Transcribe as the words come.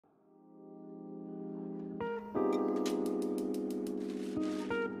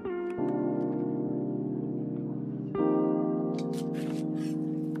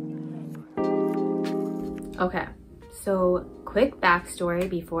Okay, so quick backstory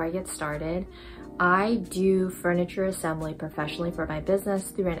before I get started. I do furniture assembly professionally for my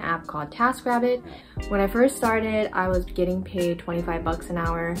business through an app called TaskRabbit. When I first started, I was getting paid 25 bucks an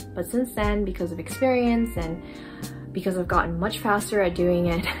hour, but since then, because of experience and because I've gotten much faster at doing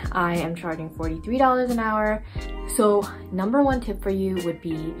it, I am charging $43 an hour. So number one tip for you would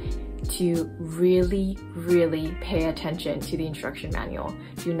be to really pay attention to the instruction manual.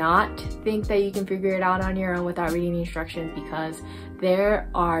 Do not think that you can figure it out on your own without reading the instructions, because there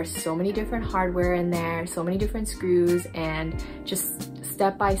are so many different hardware in there, so many different screws, and just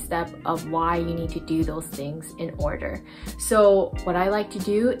step by step of why you need to do those things in order. So what I like to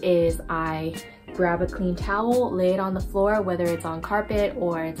do is I grab a clean towel, lay it on the floor, whether it's on carpet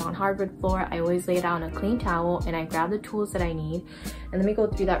or it's on hardwood floor. I always lay it on a clean towel and I grab the tools that I need. And let me go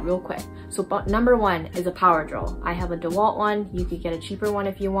through that real quick. So number one is a power drill. I have a DeWalt one. You could get a cheaper one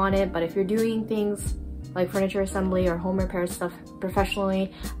if you want it, but if you're doing things like furniture assembly or home repair stuff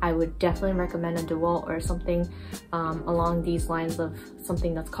professionally, I would definitely recommend a DeWalt or something along these lines of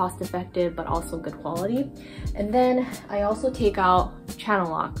something that's cost effective but also good quality. And then I also take out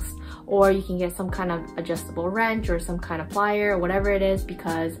channel locks, or you can get some kind of adjustable wrench or some kind of plier, whatever it is,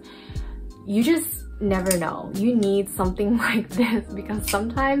 because you just never know. You need something like this, because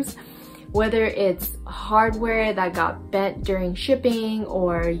sometimes whether it's hardware that got bent during shipping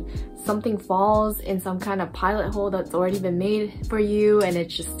or something falls in some kind of pilot hole that's already been made for you and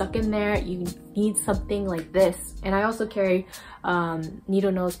it's just stuck in there, you need something like this. And I also carry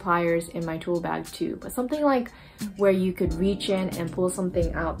needle nose pliers in my tool bag too, but something like where you could reach in and pull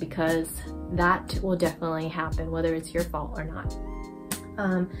something out, because that will definitely happen whether it's your fault or not.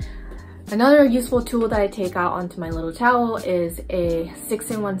 Another useful tool that I take out onto my little towel is a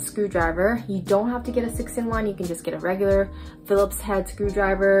 6-in-1 screwdriver. You don't have to get a 6-in-1, you can just get a regular Phillips head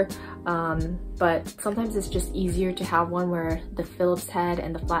screwdriver, but sometimes it's just easier to have one where the Phillips head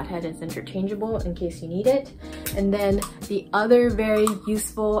and the flat head is interchangeable in case you need it. And then the other very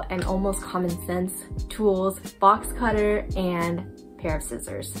useful and almost common sense tools, box cutter and pair of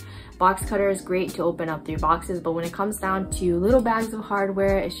scissors. Box cutter is great to open up your boxes, but when it comes down to little bags of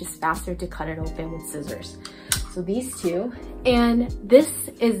hardware, it's just faster to cut it open with scissors. So these two, and this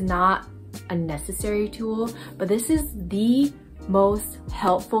is not a necessary tool, but this is the most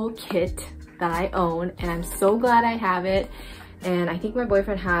helpful kit that I own, and I'm so glad I have it. And I think my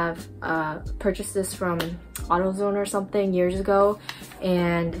boyfriend have purchased this from AutoZone or something years ago,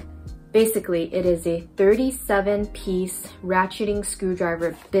 and basically, it is a 37-piece ratcheting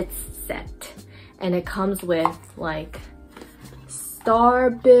screwdriver bits set, and it comes with like star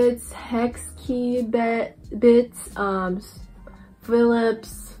bits, hex key bits,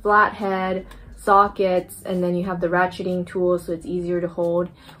 Phillips, flathead, sockets, and then you have the ratcheting tool so it's easier to hold.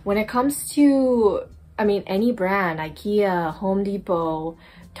 When it comes to, I mean, any brand, IKEA, Home Depot,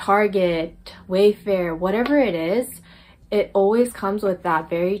 Target, Wayfair, whatever it is, it always comes with that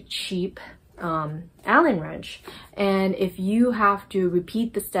very cheap Allen wrench. And if you have to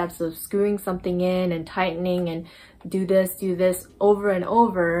repeat the steps of screwing something in and tightening and do this over and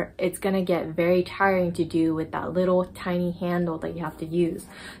over, it's gonna get very tiring to do with that little tiny handle that you have to use.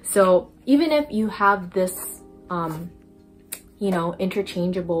 So even if you have this, you know,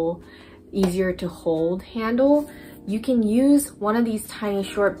 interchangeable, easier to hold handle, you can use one of these tiny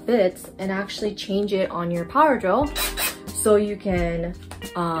short bits and actually change it on your power drill. So you can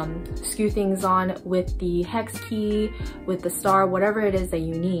screw things on with the hex key, with the star, whatever it is that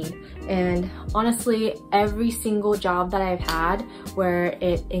you need. And honestly, every single job that I've had where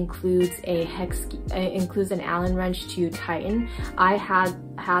it includes a hex key, includes an Allen wrench to tighten, I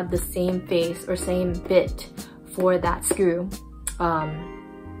had the same face or same bit for that screw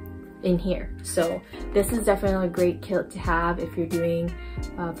in here. So this is definitely a great kit to have if you're doing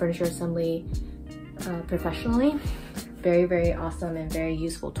furniture assembly professionally. Very awesome and very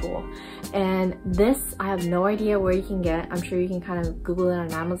useful tool. And this, I have no idea where you can get. I'm sure you can kind of Google it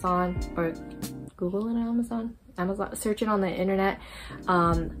on Amazon, or search it on the internet.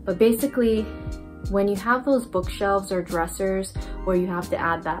 But basically, when you have those bookshelves or dressers where you have to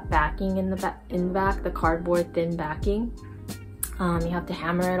add that backing in the back, the cardboard thin backing, you have to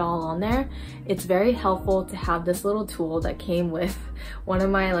hammer it all on there. It's very helpful to have this little tool that came with one of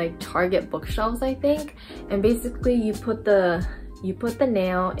my like Target bookshelves, I think. And basically you put the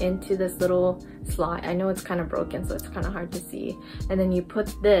nail into this little slot. I know it's kind of broken, so it's kind of hard to see. And then you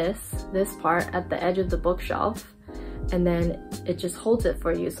put this part at the edge of the bookshelf, and then it just holds it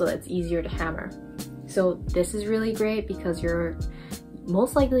for you so that it's easier to hammer. So this is really great because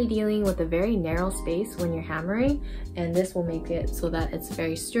most likely dealing with a very narrow space when you're hammering, and this will make it so that it's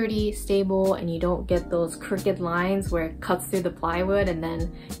very sturdy, stable, and you don't get those crooked lines where it cuts through the plywood and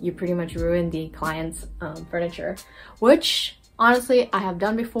then you pretty much ruin the client's furniture, which honestly I have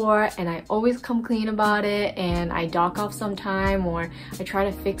done before, and I always come clean about it, and I dock off sometime, or I try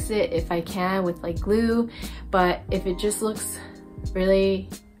to fix it if I can with like glue. But if it just looks really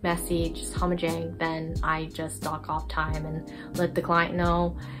messy, just humajang, then I just dock off time and let the client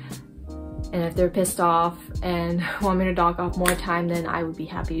know. And if they're pissed off and want me to dock off more time, then I would be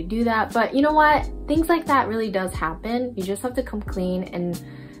happy to do that. But you know what? Things like that really does happen. You just have to come clean and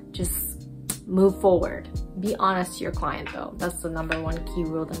just move forward. Be honest to your client though. That's the #1 key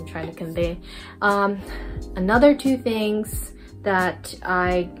rule that I'm trying to convey. Another 2 things that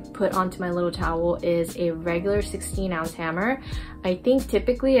I put onto my little towel is a regular 16-ounce hammer. I think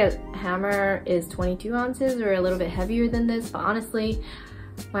typically a hammer is 22 ounces or a little bit heavier than this, but honestly,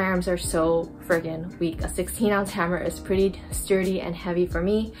 my arms are so friggin' weak. A 16-ounce hammer is pretty sturdy and heavy for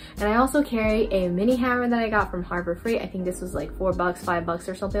me. And I also carry a mini hammer that I got from Harbor Freight. I think this was like $4, $5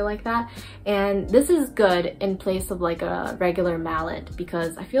 or something like that. And this is good in place of like a regular mallet,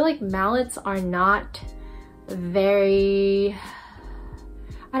 because I feel like mallets are not very,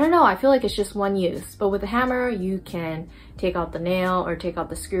 I don't know, I feel like it's just one use. But with a hammer, you can take out the nail or take out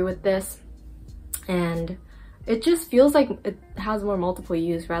the screw with this, and it just feels like it has more multiple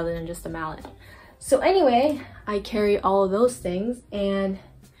use rather than just a mallet. So anyway, I carry all of those things, and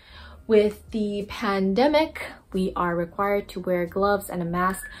with the pandemic, we are required to wear gloves and a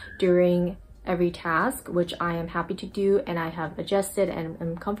mask during every task, which I am happy to do and I have adjusted and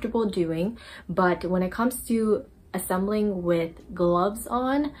am comfortable doing. But when it comes to assembling with gloves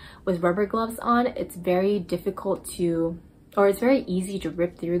on, with rubber gloves on, it's very difficult to, or it's very easy to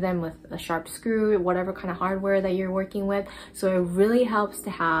rip through them with a sharp screw, whatever kind of hardware that you're working with. So it really helps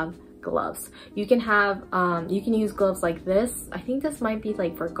to have gloves. You can have, you can use gloves like this. I think this might be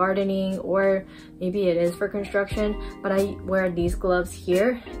like for gardening, or maybe it is for construction, but I wear these gloves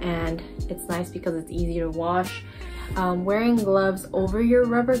here, and it's nice because it's easy to wash. Wearing gloves over your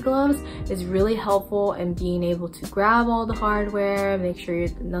rubber gloves is really helpful in being able to grab all the hardware, make sure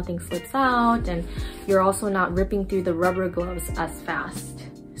nothing slips out, and you're also not ripping through the rubber gloves as fast.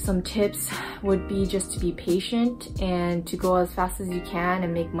 Some tips would be just to be patient and to go as fast as you can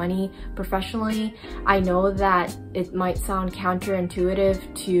and make money professionally. I know that it might sound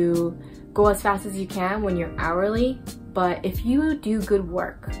counterintuitive to go as fast as you can when you're hourly, but if you do good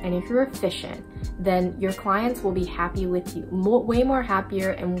work and if you're efficient, then your clients will be happy with you, way more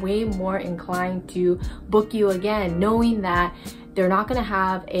happier and way more inclined to book you again, knowing that they're not gonna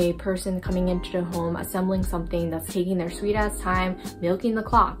have a person coming into the home assembling something that's taking their sweet ass time, milking the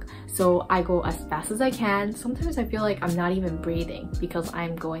clock. So I go as fast as I can. Sometimes I feel like I'm not even breathing because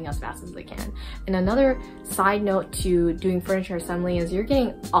I'm going as fast as I can. And another side note to doing furniture assembly is you're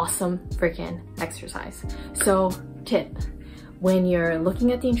getting awesome freaking exercise. So tip, when you're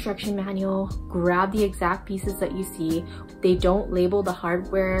looking at the instruction manual, grab the exact pieces that you see. They don't label the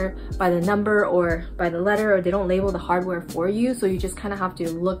hardware by the number or by the letter, or they don't label the hardware for you. So you just kind of have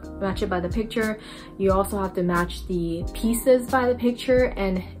to match it by the picture. You also have to match the pieces by the picture.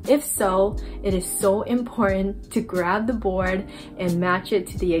 And if so, it is so important to grab the board and match it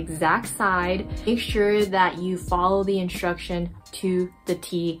to the exact side. Make sure that you follow the instruction to the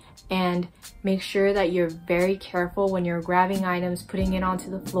T, and make sure that you're very careful when you're grabbing items, putting it onto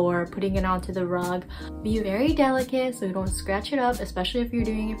the floor, putting it onto the rug. Be very delicate so you don't scratch it up, especially if you're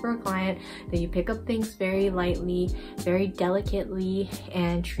doing it for a client, that you pick up things very lightly, very delicately,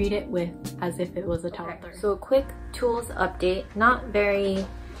 and treat it as if it was a toddler. So a quick tools update, not very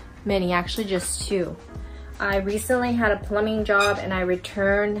many, actually just 2. I recently had a plumbing job and I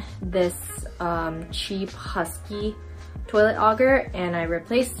returned this cheap Husky toilet auger, and I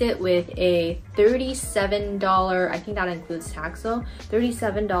replaced it with a $37, I think that includes tax though,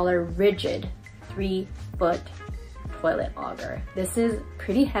 $37 rigid 3-foot toilet auger. This is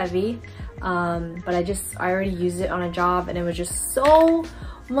pretty heavy, but I already used it on a job and it was just so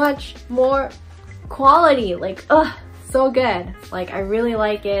much more quality, like so good. Like I really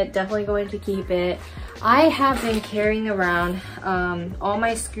like it, definitely going to keep it. I have been carrying around all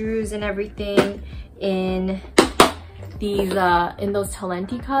my screws and everything in these in those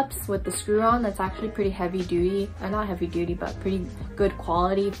Talenti cups with the screw on. That's actually pretty heavy duty, not heavy duty, but pretty good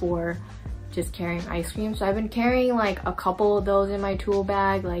quality for just carrying ice cream. So I've been carrying like a couple of those in my tool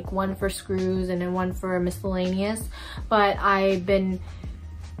bag, like one for screws and then one for miscellaneous. But I've been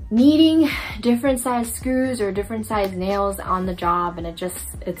needing different size screws or different size nails on the job, and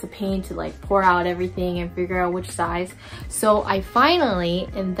it's a pain to like pour out everything and figure out which size. So I finally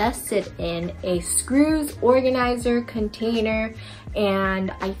invested in a screws organizer container,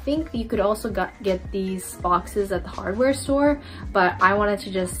 and I think you could also get these boxes at the hardware store, but I wanted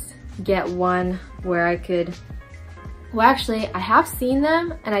to just get one where I could, well, actually, I have seen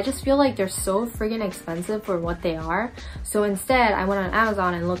them and I just feel like they're so friggin' expensive for what they are. So instead, I went on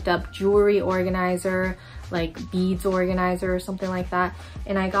Amazon and looked up jewelry organizer, like beads organizer or something like that.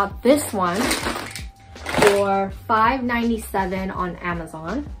 And I got this one for $5.97 on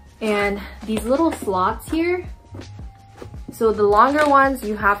Amazon. And these little slots here, so the longer ones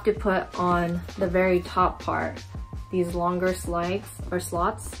you have to put on the very top part, these longer slides or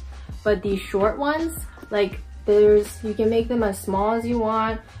slots. But these short ones, like, you can make them as small as you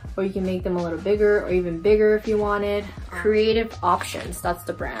want, or you can make them a little bigger or even bigger if you wanted. Creative Options, that's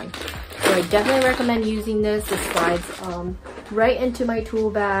the brand. So I definitely recommend using this. This slides right into my tool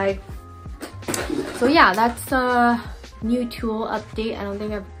bag. So yeah, that's a new tool update. I don't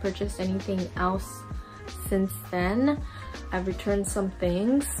think I've purchased anything else since then. I've returned some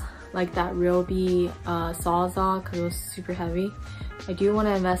things like that Ryobi Sawzall because it was super heavy. I do want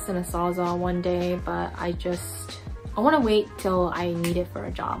to invest in a Sawzall one day, but I want to wait till I need it for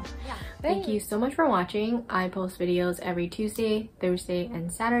a job. Yeah. Thank you so much for watching. I post videos every Tuesday, Thursday,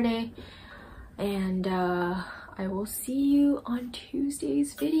 and Saturday. And I will see you on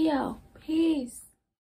Tuesday's video. Peace.